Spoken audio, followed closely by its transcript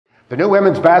The new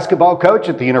women's basketball coach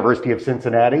at the University of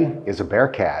Cincinnati is a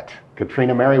Bearcat.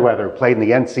 Katrina Merriweather played in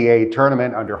the NCAA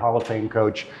tournament under Hall of Fame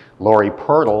coach Lori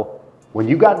Pirtle. When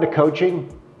you got into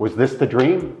coaching, was this the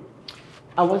dream?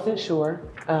 I wasn't sure.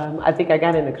 I think I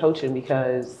got into coaching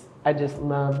because I just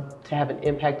love to have an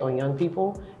impact on young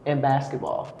people and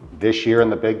basketball. This year in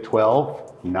the Big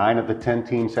 12, 9 of the 10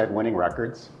 teams had winning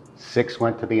records. 6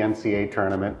 went to the NCAA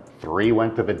tournament, 3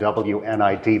 went to the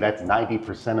WNIT. That's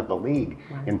 90% of the league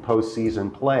in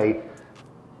postseason play.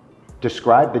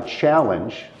 Describe the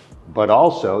challenge, but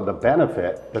also the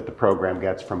benefit that the program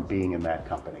gets from being in that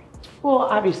company. Well,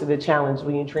 obviously the challenge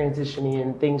when you transition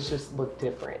in, things just look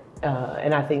different.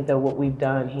 And I think that what we've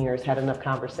done here is had enough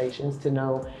conversations to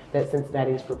know that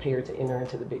Cincinnati is prepared to enter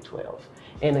into the Big 12.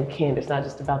 And again, it's not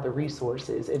just about the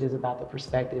resources, it is about the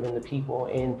perspective and the people,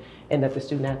 and that the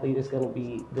student athlete is going to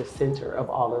be the center of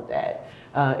all of that.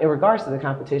 In regards to the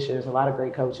competition, there's a lot of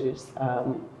great coaches.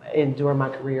 And during my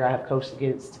career, I have coached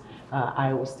against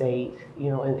Iowa State,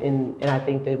 and I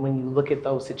think that when you look at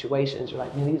those situations, you're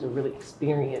like, man, these are really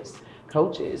experienced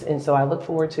coaches. And so I look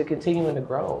forward to continuing to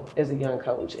grow as a young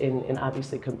coach and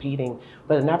obviously competing.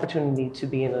 But an opportunity to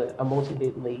be in a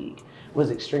multi-bid league was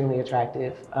extremely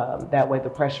attractive. That way the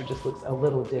pressure just looks a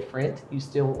little different. You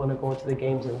still want to go into the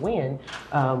games and win,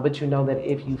 but you know that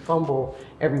if you fumble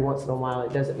every once in a while,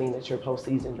 it doesn't mean that your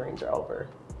postseason dreams are over.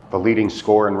 The leading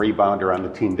scorer and rebounder on the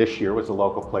team this year was a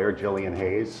local player, Jillian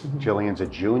Hayes. Jillian's a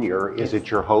junior. Is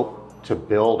it your hope to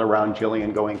build around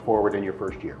Jillian going forward in your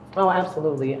first year? Oh,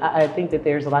 absolutely. I think that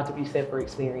there's a lot to be said for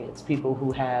experience, people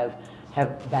who have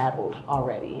battled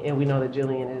already. And we know that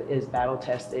Jillian is battle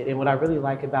tested. And what I really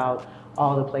like about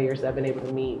all the players that I've been able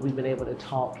to meet, we've been able to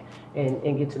talk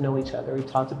and get to know each other. We've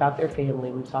talked about their family.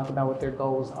 We've talked about what their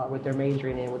goals are, what they're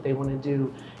majoring in, what they want to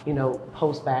do,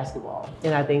 post basketball.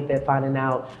 And I think that finding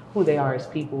out who they are as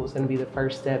people is going to be the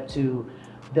first step to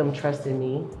them trusting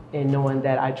me and knowing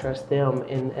that I trust them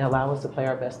and allow us to play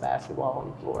our best basketball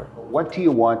on the floor. What do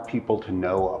you want people to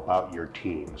know about your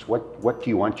teams? What do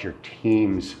you want your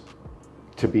teams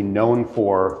to be known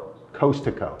for coast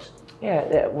to coast?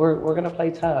 Yeah, we're going to play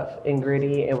tough and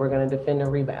gritty, and we're going to defend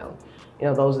and rebound.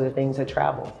 Those are the things that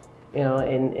travel.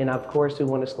 And of course we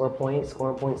want to score points.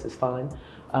 Scoring points is fun.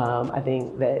 I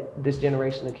think that this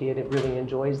generation of kid, it really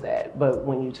enjoys that. But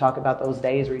when you talk about those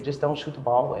days where you just don't shoot the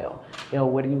ball well,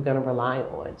 what are you going to rely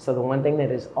on? So the one thing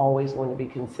that is always going to be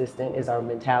consistent is our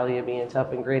mentality of being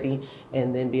tough and gritty,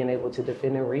 and then being able to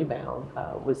defend and rebound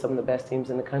with some of the best teams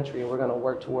in the country. And we're going to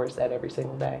work towards that every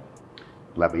single day.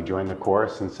 Let me join the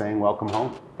chorus in saying welcome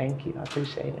home. Thank you. I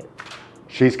appreciate it.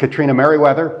 She's Katrina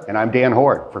Merriweather, and I'm Dan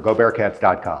Hoard for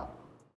GoBearcats.com.